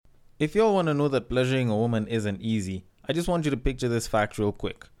If you all want to know that pleasuring a woman isn't easy, I just want you to picture this fact real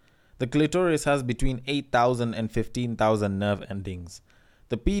quick. The clitoris has between 8,000 and 15,000 nerve endings.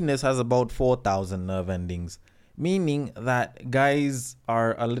 The penis has about 4,000 nerve endings, meaning that guys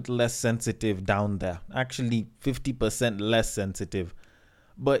are a little less sensitive down there, actually 50% less sensitive.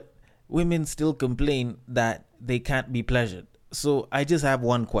 But women still complain that they can't be pleasured. So I just have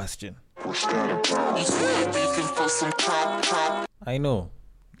one question. I know.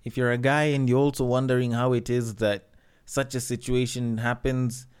 If you're a guy and you're also wondering how it is that such a situation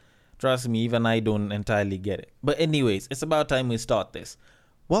happens, trust me, even I don't entirely get it. But anyways, it's about time we start this.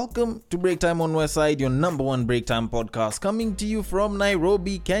 Welcome to Break Time on Westside, your number one break time podcast, coming to you from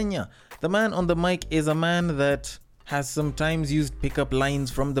Nairobi, Kenya. The man on the mic is a man that has sometimes used pickup lines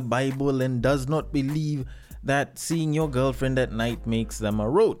from the Bible and does not believe that seeing your girlfriend at night makes them a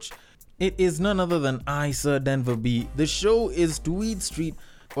roach. It is none other than I, Sir Denver B. The show is Tweet Street,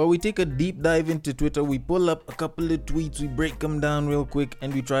 where we take a deep dive into Twitter. We pull up a couple of tweets, we break them down real quick,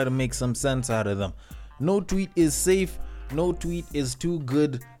 and we try to make some sense out of them. No tweet is safe. No tweet is too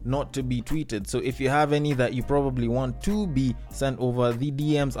good not to be tweeted. So if you have any that you probably want to be sent over, the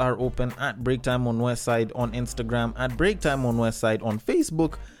DMs are open at Breaktime on Westside on Instagram, at Breaktime on Westside on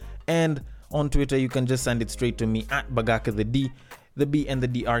Facebook, and on Twitter you can just send it straight to me at Bagaka the D. The B and the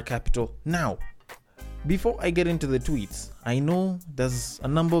D are capital. Now, before I get into the tweets, I know there's a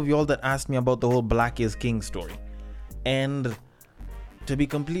number of y'all that asked me about the whole Black is King story. And to be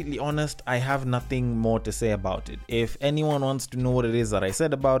completely honest, I have nothing more to say about it. If anyone wants to know what it is that I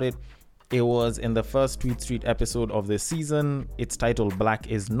said about it, it was in the first Tweet Street episode of this season. It's titled Black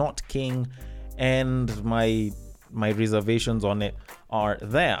is Not King, and my reservations on it are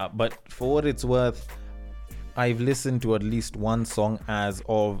there. But for what it's worth, I've listened to at least one song as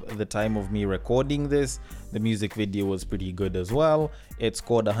of the time of me recording this. The music video was pretty good as well. It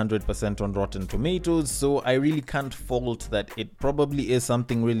scored 100% on Rotten Tomatoes, so I really can't fault that it probably is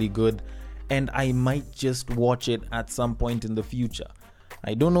something really good, and I might just watch it at some point in the future.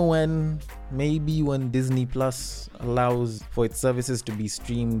 I don't know when, maybe when Disney Plus allows for its services to be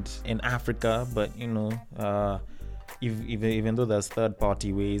streamed in Africa, but even though there's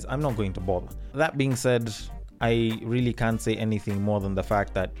third-party ways, I'm not going to bother. That being said, I really can't say anything more than the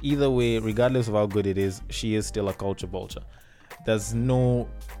fact that either way, regardless of how good it is, she is still a culture vulture. There's no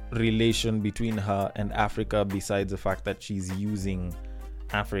relation between her and Africa besides the fact that she's using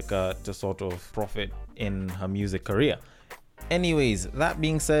Africa to sort of profit in her music career. Anyways, that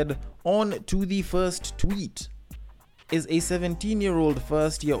being said, on to the first tweet. Is a 17-year-old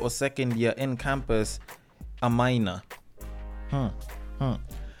first year or second year in campus a minor?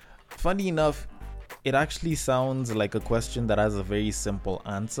 Funny enough, it actually sounds like a question that has a very simple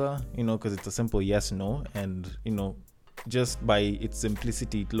answer, because it's a simple yes, no. And, just by its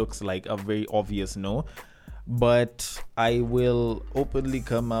simplicity, it looks like a very obvious no. But I will openly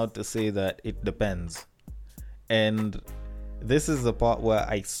come out to say that it depends. And this is the part where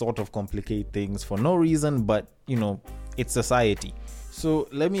I sort of complicate things for no reason, but, it's society. So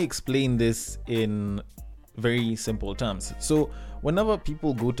let me explain this in very simple terms. So whenever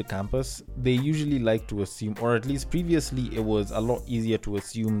people go to campus, they usually like to assume, or at least previously it was a lot easier to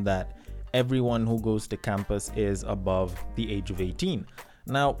assume, that everyone who goes to campus is above the age of 18.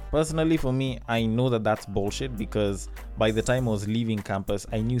 Now, personally for me, I know that that's bullshit, because by the time I was leaving campus,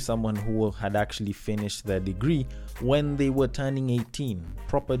 I knew someone who had actually finished their degree when they were turning 18.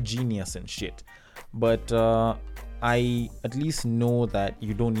 Proper genius and shit. But I at least know that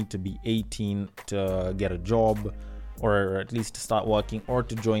you don't need to be 18 to get a job, or at least to start working, or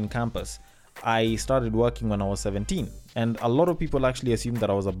to join campus. I started working when I was 17, and a lot of people actually assumed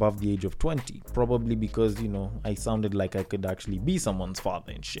that I was above the age of 20, probably because, I sounded like I could actually be someone's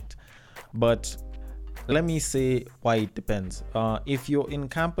father and shit. But let me say why it depends. If you're in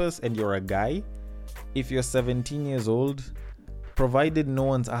campus and you're a guy, if you're 17 years old, provided no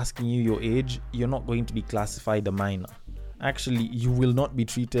one's asking you your age, you're not going to be classified a minor. Actually, you will not be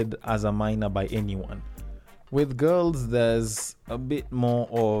treated as a minor by anyone. With girls, there's a bit more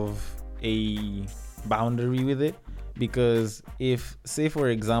of a boundary with it, because if, say for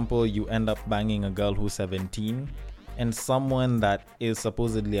example, you end up banging a girl who's 17 and someone that is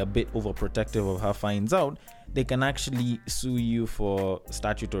supposedly a bit overprotective of her finds out, they can actually sue you for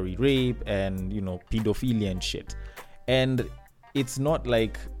statutory rape and, pedophilia and shit. And it's not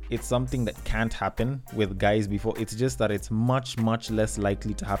like it's something that can't happen with guys before. It's just that it's much, much less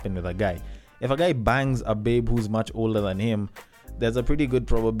likely to happen with a guy. If a guy bangs a babe who's much older than him, there's a pretty good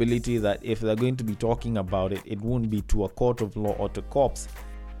probability that if they're going to be talking about it, it won't be to a court of law or to cops.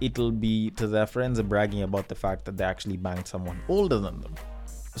 It'll be to their friends bragging about the fact that they actually banged someone older than them.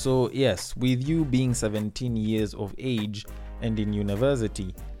 So yes, with you being 17 years of age and in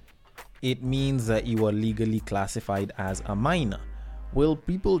university, it means that you are legally classified as a minor. Will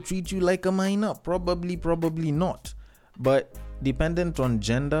people treat you like a minor? Probably not. But dependent on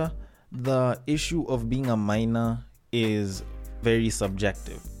gender, the issue of being a minor is very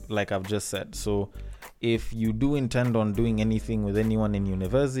subjective, like I've just said. So if you do intend on doing anything with anyone in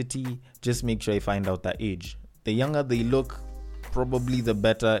university, just make sure you find out their age. The younger they look, probably the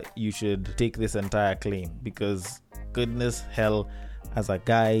better you should take this entire claim, because goodness hell, as a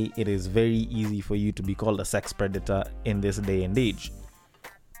guy, it is very easy for you to be called a sex predator in this day and age.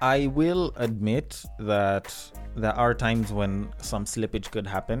 I will admit that there are times when some slippage could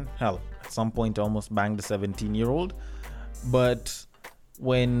happen. Hell, at some point I almost banged a 17-year-old. But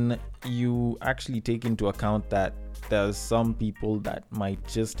when you actually take into account that there's some people that might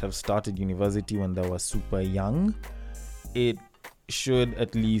just have started university when they were super young, it should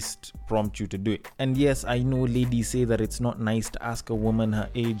at least prompt you to do it. And yes, I know ladies say that it's not nice to ask a woman her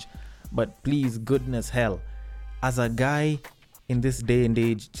age, but please, goodness hell, as a guy in this day and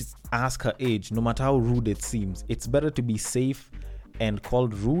age, just ask her age, no matter how rude it seems. It's better to be safe and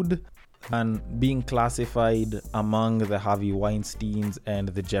called rude than being classified among the Harvey Weinsteins and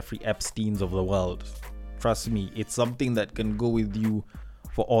the Jeffrey Epsteins of the world. Trust me, it's something that can go with you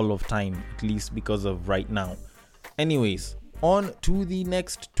for all of time, at least because of right now. Anyways, on to the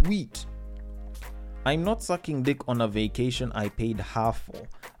next tweet. I'm not sucking dick on a vacation I paid half for.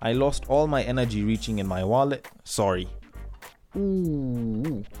 I lost all my energy reaching in my wallet. Sorry.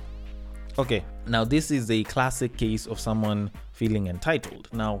 Ooh. Okay, now this is a classic case of someone feeling entitled.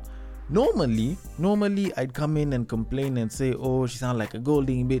 Now, normally I'd come in and complain and say, oh, she sounds like a gold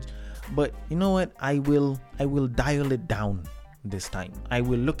digging bitch. But you know what? I will dial it down this time. I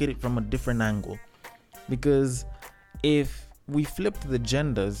will look at it from a different angle. Because if we flipped the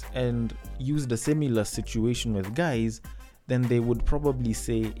genders and used a similar situation with guys, then they would probably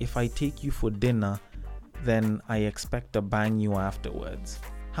say, if I take you for dinner, then I expect to bang you afterwards.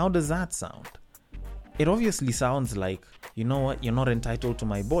 How does that sound? It obviously sounds like, you know what, you're not entitled to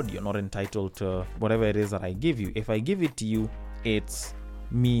my body, you're not entitled to whatever it is that I give you. If I give it to you, it's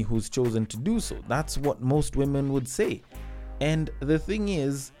me who's chosen to do so. That's what most women would say. And the thing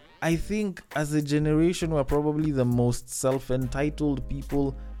is, I think as a generation, we're probably the most self-entitled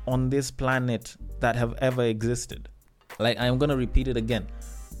people on this planet that have ever existed. Like, I'm going to repeat it again.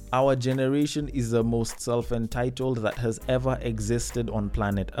 Our generation is the most self-entitled that has ever existed on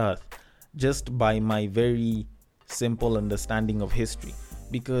planet Earth, just by my very simple understanding of history.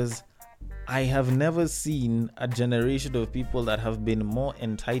 Because I have never seen a generation of people that have been more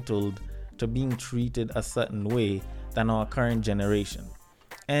entitled to being treated a certain way than our current generation.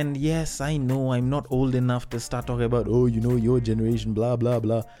 And yes, I know I'm not old enough to start talking about, oh, you know, your generation, blah, blah,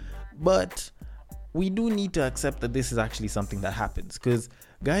 blah. But we do need to accept that this is actually something that happens. Because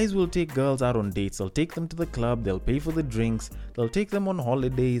guys will take girls out on dates. They'll take them to the club. They'll pay for the drinks. They'll take them on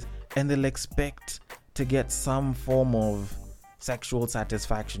holidays. And they'll expect to get some form of sexual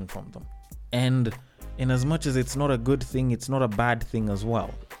satisfaction from them. And in as much as it's not a good thing, it's not a bad thing as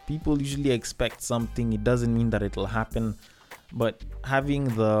well. People usually expect something. It doesn't mean that it'll happen. But having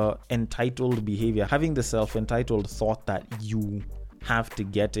the entitled behavior, having the self-entitled thought that you have to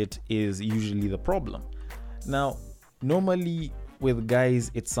get it is usually the problem. Now, normally with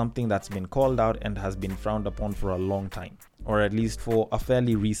guys, it's something that's been called out and has been frowned upon for a long time, or at least for a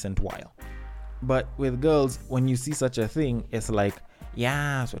fairly recent while. But with girls, when you see such a thing, it's like,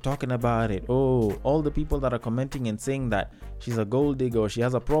 yes, we're talking about it. Oh, all the people that are commenting and saying that she's a gold digger or she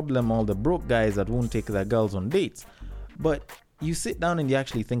has a problem, all the broke guys that won't take their girls on dates. But you sit down and you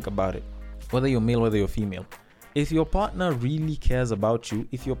actually think about it, whether you're male, whether you're female. If your partner really cares about you,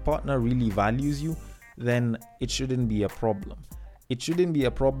 if your partner really values you, then it shouldn't be a problem. It shouldn't be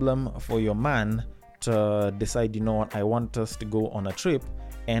a problem for your man to decide, you know what, I want us to go on a trip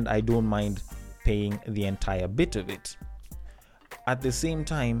and I don't mind paying the entire bit of it. At the same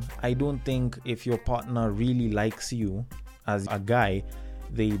time, I don't think if your partner really likes you as a guy,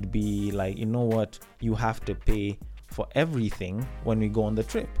 they'd be like, you know what, you have to pay for everything when we go on the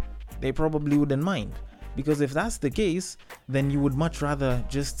trip. They probably wouldn't mind. Because if that's the case, then you would much rather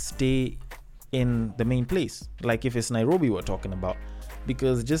just stay in the main place. Like if it's Nairobi we're talking about.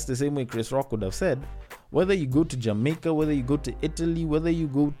 Because just the same way Chris Rock would have said, whether you go to Jamaica, whether you go to Italy, whether you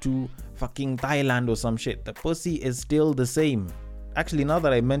go to fucking Thailand or some shit, the pussy is still the same. Actually, now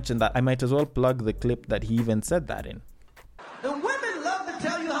that I mentioned that, I might as well plug the clip that he even said that in. And women love to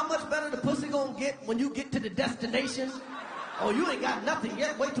tell you how much better the pussy gonna get when you get to the destination. Oh, you ain't got nothing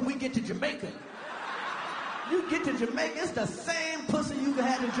yet. Wait till we get to Jamaica. You get to Jamaica, it's the same pussy you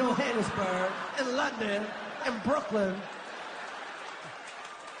had in Johannesburg, in London, in Brooklyn.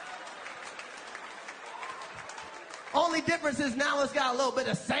 Only difference is now it's got a little bit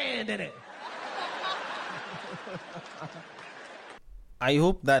of sand in it. I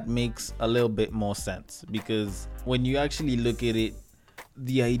hope that makes a little bit more sense, because when you actually look at it,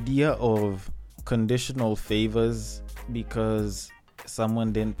 the idea of conditional favors because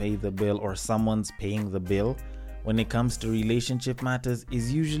someone didn't pay the bill or someone's paying the bill when it comes to relationship matters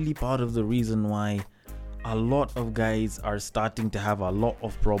is usually part of the reason why a lot of guys are starting to have a lot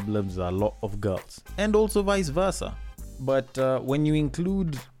of problems with a lot of girls, and also vice versa. But when you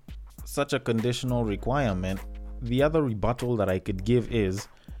include such a conditional requirement, the other rebuttal that I could give is,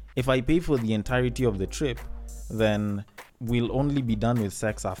 if I pay for the entirety of the trip, then we'll only be done with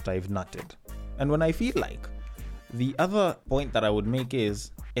sex after I've nutted, and when I feel like. The other point that I would make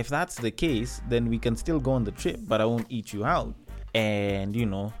is, if that's the case, then we can still go on the trip, but I won't eat you out. And,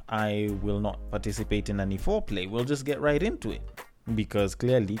 I will not participate in any foreplay. We'll just get right into it. Because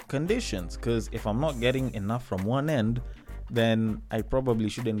clearly, conditions. Because if I'm not getting enough from one end, then I probably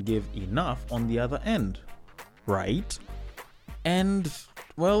shouldn't give enough on the other end. Right? And,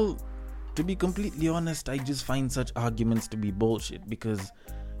 well, to be completely honest, I just find such arguments to be bullshit, because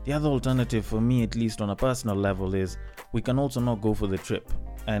the other alternative for me, at least on a personal level, is we can also not go for the trip.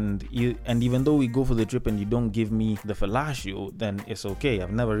 And even though we go for the trip and you don't give me the fellatio, then it's okay.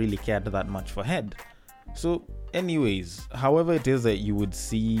 I've never really cared that much for head. So anyways, however it is that you would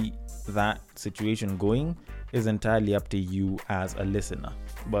see that situation going is entirely up to you as a listener.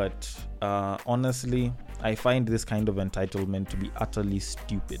 But honestly, I find this kind of entitlement to be utterly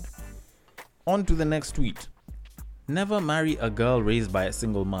stupid. On to the next tweet. Never marry a girl raised by a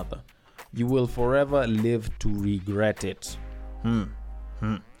single mother. You will forever live to regret it.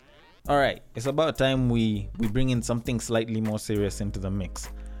 Alright, it's about time we bring in something slightly more serious into the mix.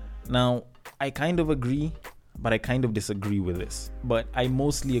 Now, I kind of agree, but I kind of disagree with this. But I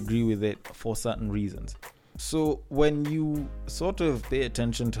mostly agree with it for certain reasons. So when you sort of pay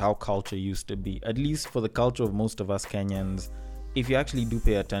attention to how culture used to be, at least for the culture of most of us Kenyans, if you actually do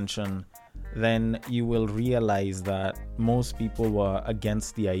pay attention, then you will realize that most people were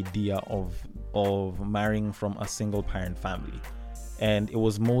against the idea of marrying from a single parent family. And it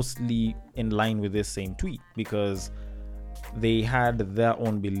was mostly in line with this same tweet, because they had their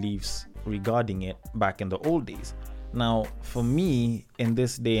own beliefs regarding it back in the old days. Now, for me, in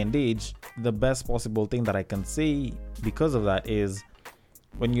this day and age, the best possible thing that I can say because of that is,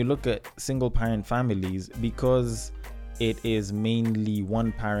 when you look at single parent families, because it is mainly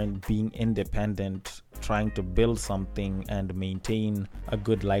one parent being independent, trying to build something and maintain a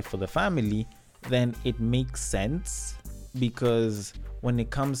good life for the family, then it makes sense. Because when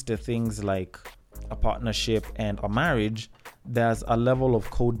it comes to things like a partnership and a marriage, there's a level of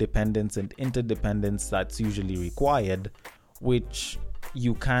codependence and interdependence that's usually required, which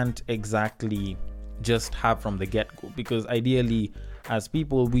you can't exactly just have from the get-go. Because ideally, as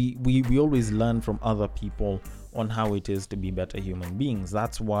people, we always learn from other people on how it is to be better human beings.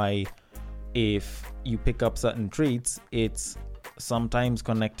 That's why if you pick up certain traits, it's sometimes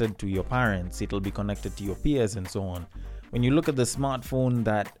connected to your parents, it'll be connected to your peers, and so on. When you look at the smartphone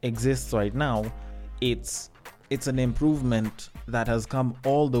that exists right now, it's an improvement that has come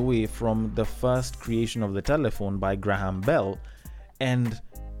all the way from the first creation of the telephone by Graham Bell, and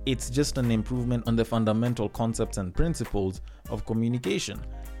it's just an improvement on the fundamental concepts and principles of communication.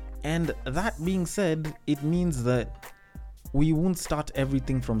 And that being said, it means that we won't start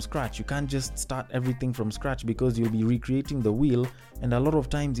everything from scratch. You can't just start everything from scratch, because you'll be recreating the wheel, and a lot of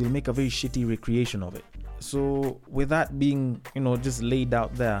times you'll make a very shitty recreation of it. So with that being, just laid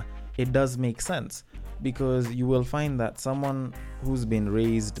out there, it does make sense, because you will find that someone who's been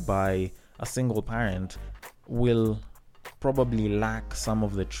raised by a single parent will probably lack some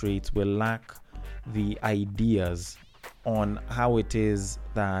of the traits, will lack the ideas on how it is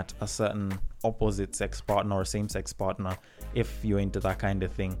that a certain opposite sex partner or same sex partner, if you're into that kind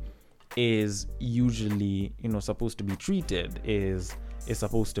of thing, is usually supposed to be treated, is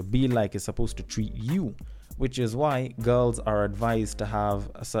supposed to be like, is supposed to treat you. Which is why girls are advised to have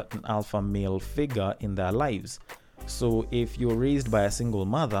a certain alpha male figure in their lives. So if you're raised by a single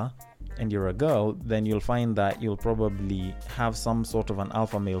mother and you're a girl, then you'll find that you'll probably have some sort of an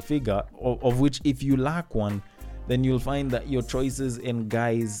alpha male figure, of which if you lack one, then you'll find that your choices in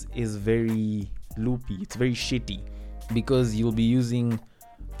guys is very loopy, it's very shitty, because you'll be using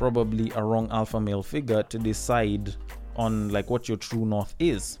probably a wrong alpha male figure to decide on like what your true north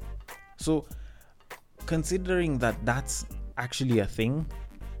is. So considering that that's actually a thing,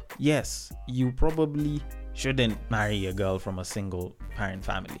 yes, you probably shouldn't marry a girl from a single parent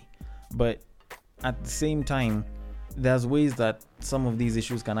family. But at the same time, there's ways that some of these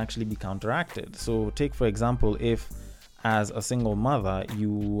issues can actually be counteracted. So take, for example, if as a single mother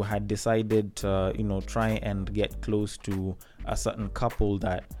you had decided to, try and get close to a certain couple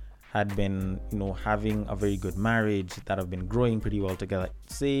that had been, having a very good marriage, that have been growing pretty well together.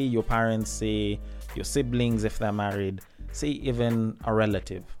 Say your parents, say your siblings if they're married, say even a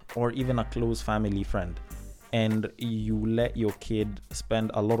relative or even a close family friend, and you let your kid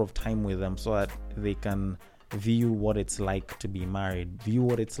spend a lot of time with them so that they can view what it's like to be married, view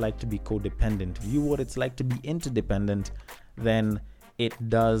what it's like to be codependent, view what it's like to be interdependent, then it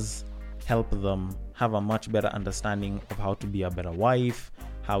does help them have a much better understanding of how to be a better wife,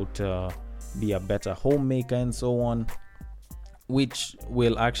 how to be a better homemaker, and so on, which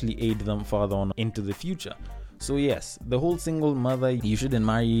will actually aid them further on into the future. So yes, the whole single mother, you shouldn't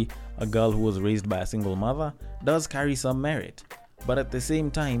marry a girl who was raised by a single mother, does carry some merit. But at the same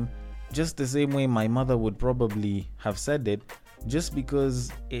time, just the same way my mother would probably have said it, just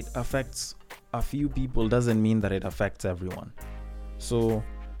because it affects a few people doesn't mean that it affects everyone. So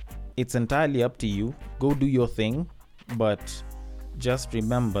it's entirely up to you. Go do your thing, but just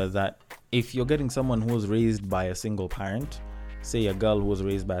remember that if you're getting someone who was raised by a single parent, say a girl who was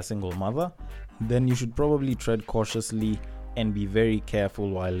raised by a single mother, then you should probably tread cautiously and be very careful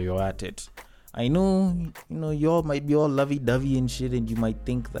while you're at it. I know, y'all might be all lovey-dovey and shit, and you might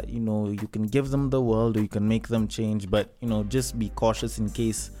think that, you can give them the world or you can make them change, but, just be cautious in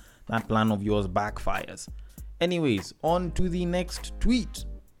case that plan of yours backfires. Anyways, on to the next tweet.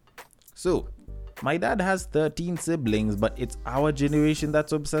 So, my dad has 13 siblings, but it's our generation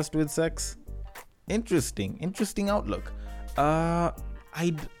that's obsessed with sex. Interesting outlook.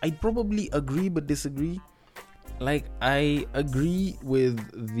 I'd probably agree but disagree. Like, I agree with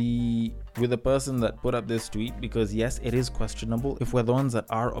the person that put up this tweet, because yes, it is questionable. If we're the ones that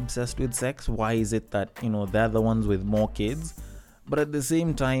are obsessed with sex, why is it that, they're the ones with more kids? But at the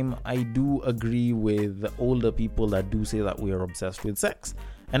same time, I do agree with the older people that do say that we are obsessed with sex.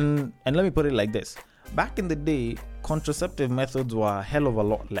 And let me put it like this. Back in the day, contraceptive methods were a hell of a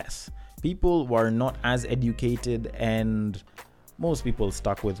lot less. People were not as educated, and most people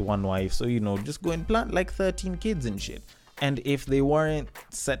stuck with one wife. So, just go and plant like 13 kids and shit. And if they weren't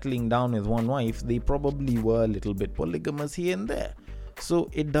settling down with one wife, they probably were a little bit polygamous here and there. So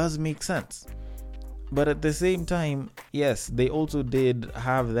it does make sense. But at the same time, yes, they also did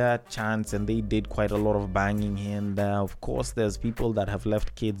have their chance, and they did quite a lot of banging here and there. Of course, there's people that have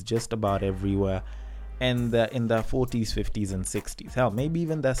left kids just about everywhere, and they're in their 40s, 50s, and 60s. Hell, maybe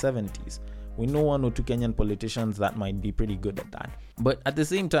even their 70s. We know one or two Kenyan politicians that might be pretty good at that. But at the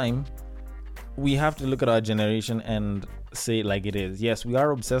same time, we have to look at our generation and say it like it is. Yes, we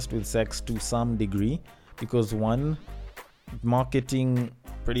are obsessed with sex to some degree, because one, marketing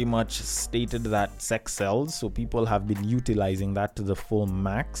pretty much stated that sex sells, so people have been utilizing that to the full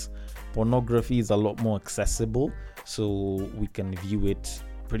max. Pornography is a lot more accessible, so we can view it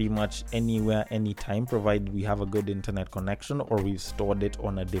pretty much anywhere, anytime, provided we have a good internet connection or we've stored it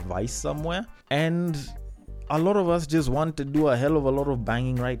on a device somewhere. And a lot of us just want to do a hell of a lot of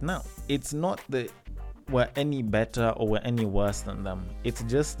banging right now. It's not that we're any better or we're any worse than them. It's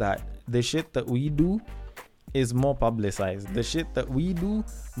just that the shit that we do is more publicized. The shit that we do,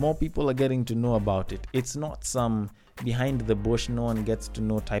 more people are getting to know about it. It's not some behind the bush, no one gets to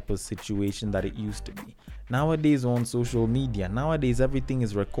know type of situation that it used to be. Nowadays on social media, everything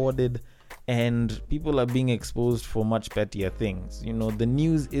is recorded, and people are being exposed for much pettier things. The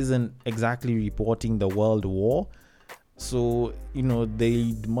news isn't exactly reporting the world war. So,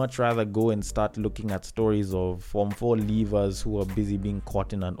 they'd much rather go and start looking at stories of Form 4 leavers who are busy being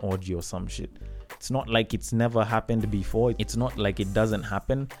caught in an orgy or some shit. It's not like it's never happened before. It's not like it doesn't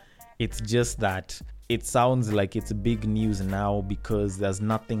happen. It's just that it sounds like it's big news now because there's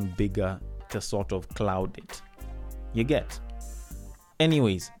nothing bigger to sort of cloud it. You get?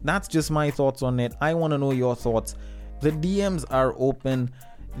 Anyways, that's just my thoughts on it. I want to know your thoughts. The DMs are open.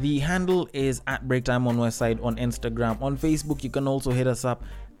 The handle is at Breaktime on Westside on Instagram. On Facebook, you can also hit us up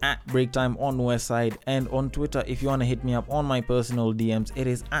at Breaktime on Westside. And on Twitter, if you want to hit me up on my personal DMs, it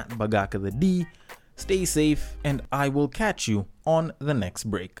is at Bagaka the D. Stay safe, and I will catch you on the next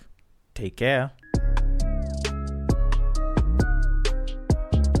break. Take care.